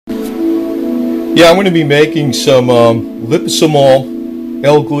Yeah, I'm going to be making some liposomal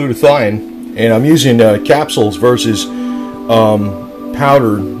L-glutathione, and I'm using capsules versus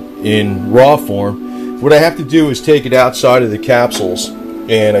powder in raw form. What I have to do is take it outside of the capsules,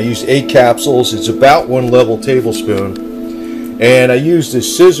 and I used 8 capsules. It's about 1 level tablespoon, and I used the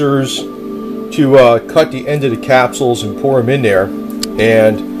scissors to cut the end of the capsules and pour them in there,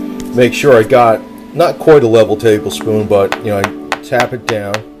 and make sure I got not quite a level tablespoon, but I tap it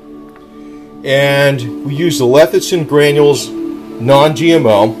down. And we use the lecithin granules,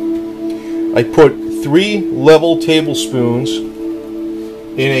 non-GMO. I put 3 level tablespoons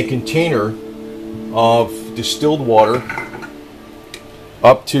in a container of distilled water,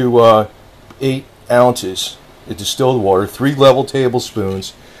 up to 8 ounces of distilled water, 3 level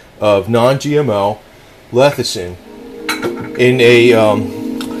tablespoons of non-GMO lecithin in a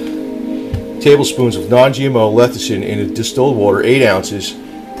tablespoons of non-GMO lecithin in a distilled water, 8 ounces.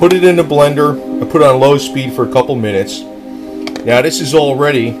 Put it in the blender. I put it on low speed for a couple minutes. Now this is all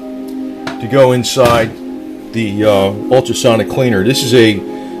ready to go inside the ultrasonic cleaner. This is a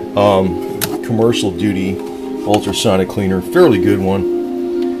commercial duty ultrasonic cleaner, fairly good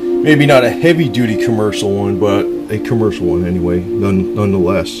one. Maybe not a heavy duty commercial one, but a commercial one anyway,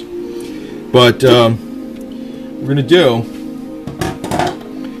 nonetheless. But what we're going to do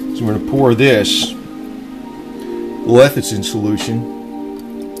is we're going to pour this lecithin solution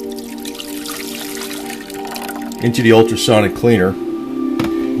into the ultrasonic cleaner.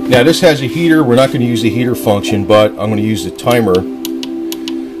 Now this has a heater. We're not going to use the heater function, but I'm going to use the timer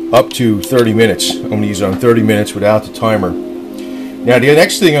up to 30 minutes. I'm going to use it on 30 minutes without the timer. Now the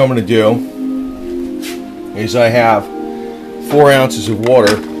next thing I'm going to do is I have 4 ounces of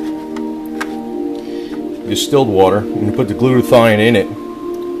water, distilled water. I'm going to put the glutathione in it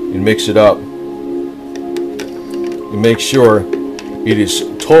and mix it up and make sure it is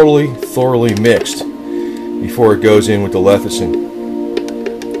totally, thoroughly mixed before it goes in with the lecithin.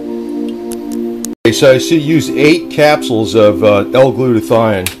 Okay, so I used 8 capsules of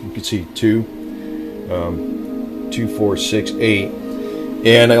L-glutathione. You can see 2, 4, 6, 8.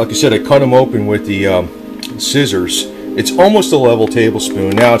 And like I said, I cut them open with the scissors. It's almost a level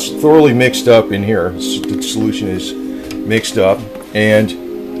tablespoon. Now it's thoroughly mixed up in here. The solution is mixed up. And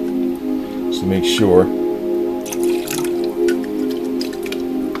just to make sure.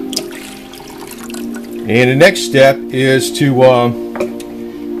 And the next step is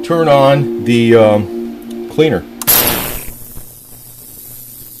to turn on the cleaner.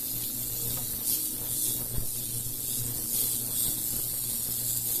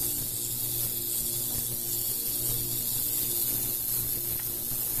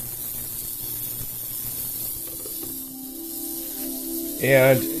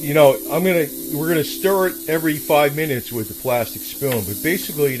 And we're gonna stir it every 5 minutes with a plastic spoon, but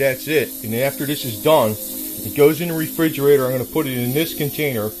basically that's it. And after this is done, it goes in the refrigerator. I'm gonna put it in this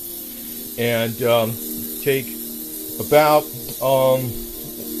container and take about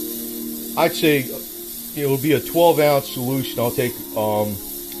I'd say it'll be a 12-ounce solution. I'll take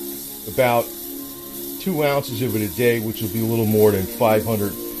about 2 ounces of it a day, which will be a little more than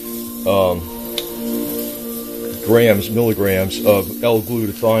 500 milligrams of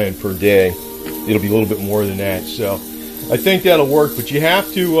L-glutathione per day. It'll be a little bit more than that, so I think that'll work. But you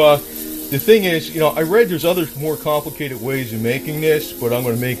have to the thing is, I read there's other more complicated ways of making this, but I'm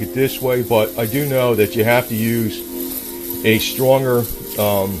going to make it this way. But I do know that you have to use a stronger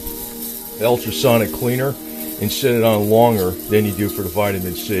ultrasonic cleaner and set it on longer than you do for the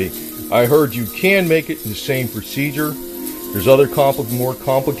vitamin C. I heard you can make it in the same procedure. There's other more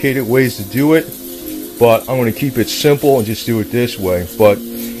complicated ways to do it, but I'm going to keep it simple and just do it this way.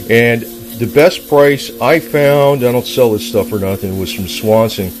 And the best price I found, I don't sell this stuff for nothing, was from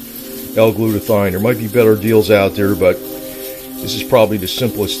Swanson L-glutathione. There might be better deals out there, but this is probably the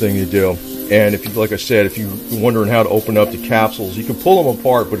simplest thing to do. And if you, like I said, if you're wondering how to open up the capsules, you can pull them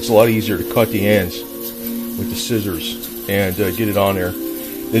apart, but it's a lot easier to cut the ends with the scissors and get it on there.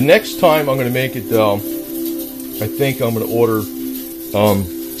 The next time I'm going to make it, though, I think I'm going to order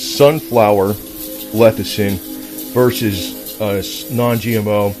sunflower lecithin versus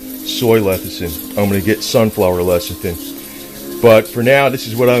non-GMO soy lecithin. I'm going to get sunflower lecithin. But for now, this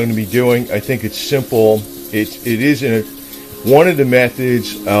is what I'm going to be doing. I think it's simple. It is one of the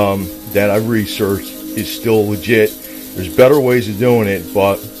methods that I've researched is still legit. There's better ways of doing it,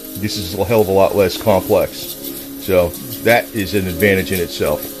 but this is a hell of a lot less complex. So that is an advantage in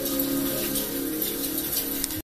itself.